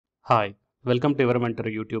Hi, welcome to our Mentor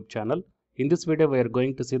YouTube channel. In this video, we are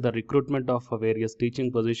going to see the recruitment of various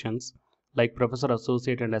teaching positions like Professor,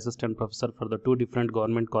 Associate and Assistant Professor for the two different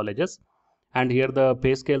government colleges. And here the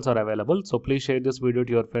pay scales are available. So please share this video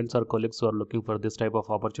to your friends or colleagues who are looking for this type of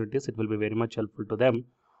opportunities. It will be very much helpful to them.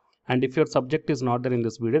 And if your subject is not there in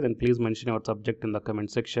this video, then please mention your subject in the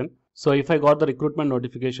comment section. So if I got the recruitment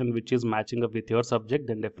notification which is matching up with your subject,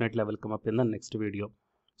 then definitely I will come up in the next video.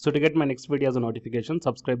 So to get my next video as a notification,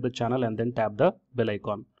 subscribe the channel and then tap the bell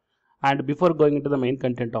icon. And before going into the main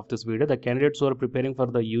content of this video, the candidates who are preparing for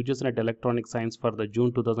the UGC NET Electronic Science for the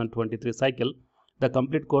June 2023 cycle, the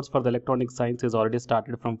complete course for the Electronic Science is already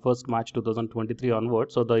started from 1st March 2023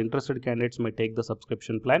 onwards. So the interested candidates may take the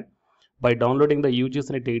subscription plan by downloading the UGC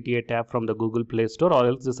NET 88 app from the Google Play Store, or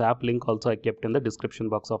else this app link also I kept in the description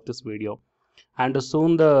box of this video. And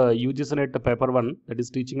soon the UGC NET paper 1, that is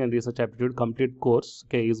teaching and research aptitude complete course,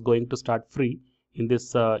 is going to start free in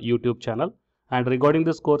this YouTube channel. And regarding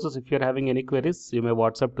these courses, if you are having any queries, you may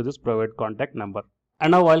WhatsApp to this provided contact number.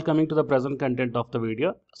 And now while coming to the present content of the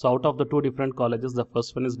video, so out of the two different colleges, the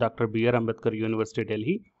first one is Dr. B.R. Ambedkar University,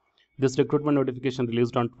 Delhi. This recruitment notification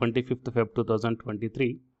released on 25th Feb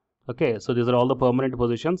 2023. So these are all the permanent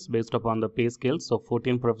positions based upon the pay scales. So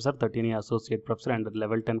 14 professor, 13 associate professor and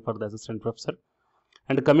level 10 for the assistant professor.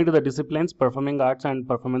 And coming to the disciplines, performing arts and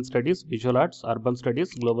performance studies, visual arts, urban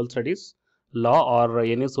studies, global studies, law or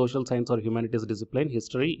any social science or humanities discipline,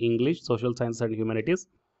 history, English, social science and humanities,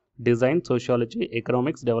 design, sociology,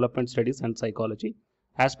 economics, development studies and psychology.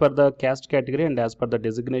 As per the caste category and as per the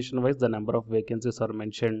designation wise, the number of vacancies are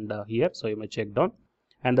mentioned here. So you may check down.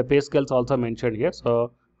 And the pay scales also mentioned here.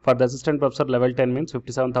 So for the assistant professor, level 10 means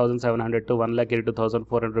 57,700 to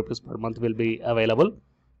 1,82,400 rupees per month will be available.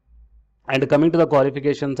 And coming to the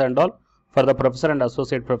qualifications and all, for the professor and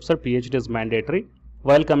associate professor, PhD is mandatory.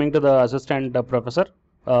 While coming to the assistant professor,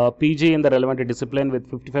 PG in the relevant discipline with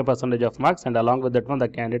 55% of marks, and along with that one, the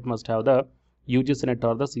candidate must have the UGC NET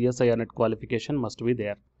or the CSIR NET qualification must be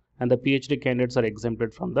there. And the PhD candidates are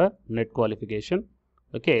exempted from the NET qualification.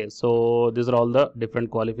 So these are all the different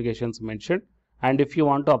qualifications mentioned. And if you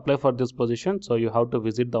want to apply for this position, so you have to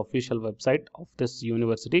visit the official website of this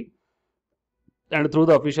university, and through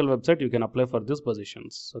the official website you can apply for these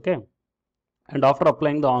positions. And after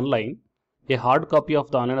applying the online, a hard copy of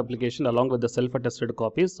the online application along with the self-attested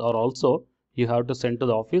copies are also you have to send to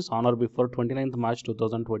the office on or before 29th March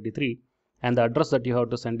 2023, and the address that you have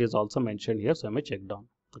to send is also mentioned here, so I may check down.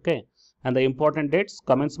 And the important dates: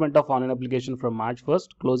 commencement of online application from March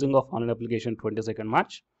 1st, closing of online application 22nd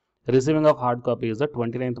March. Receiving of hard copy is the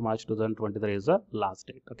 29th March 2023 is the last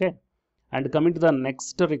date. And coming to the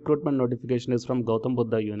next recruitment notification is from Gautam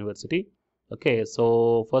Buddha University.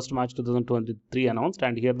 So 1st March 2023 announced,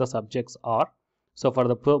 and here the subjects are, so for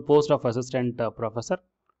the post of assistant professor,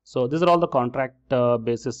 so these are all the contract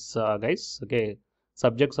basis guys.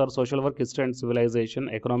 Subjects are social work, history and civilization,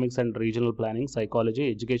 economics and regional planning,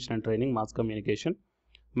 psychology, education and training, mass communication,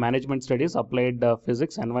 management studies, applied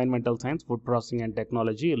physics, environmental science, food processing and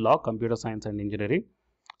technology, law, computer science and engineering.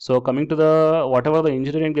 So coming to the whatever the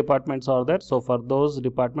engineering departments are there, so for those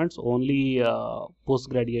departments only post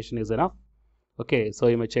graduation is enough. So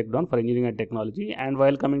you may check down for engineering and technology. And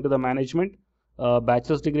while coming to the management,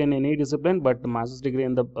 bachelor's degree in any discipline, but master's degree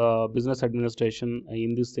in the business administration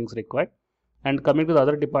in these things required. And coming to the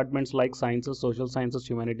other departments like sciences, social sciences,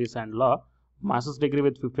 humanities and law, master's degree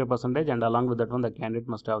with 50%, and along with that one, the candidate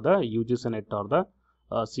must have the UGC NET or the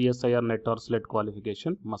CSIR NET or SLET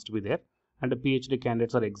qualification must be there. And the PhD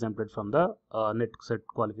candidates are exempted from the NET set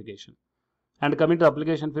qualification. And coming to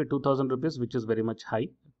application fee, 2,000 rupees, which is very much high.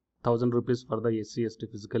 1,000 rupees for the SC/ST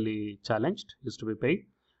physically challenged is to be paid.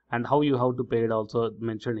 And how you have to pay it also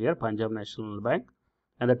mentioned here, Punjab National Bank.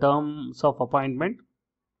 And the terms of appointment,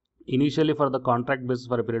 initially for the contract basis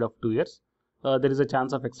for a period of 2 years. There is a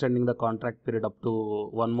chance of extending the contract period up to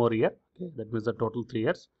 1 more year. That means the total 3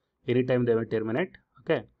 years. Anytime they will terminate.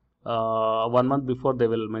 1 month before they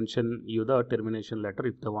will mention you the termination letter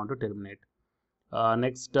if they want to terminate.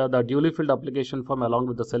 Next, the duly filled application form along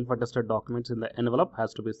with the self-attested documents in the envelope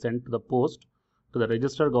has to be sent to the post to the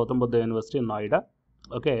registered Gautam Buddha University in Noida.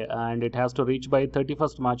 And it has to reach by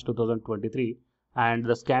 31st March 2023. And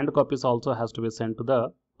the scanned copies also has to be sent to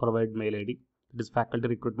the provided mail ID. It is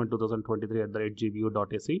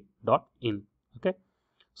facultyrecruitment2023@gbu.ac.in.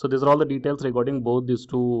 So these are all the details regarding both these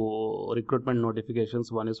two recruitment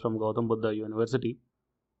notifications. One is from Gautam Buddha University.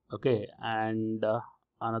 And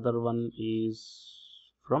another one is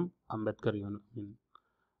from Dr.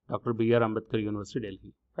 B.R. Ambedkar University,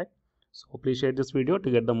 Delhi. So please share this video to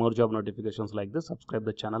get the more job notifications like this. Subscribe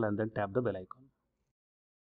the channel and then tap the bell icon.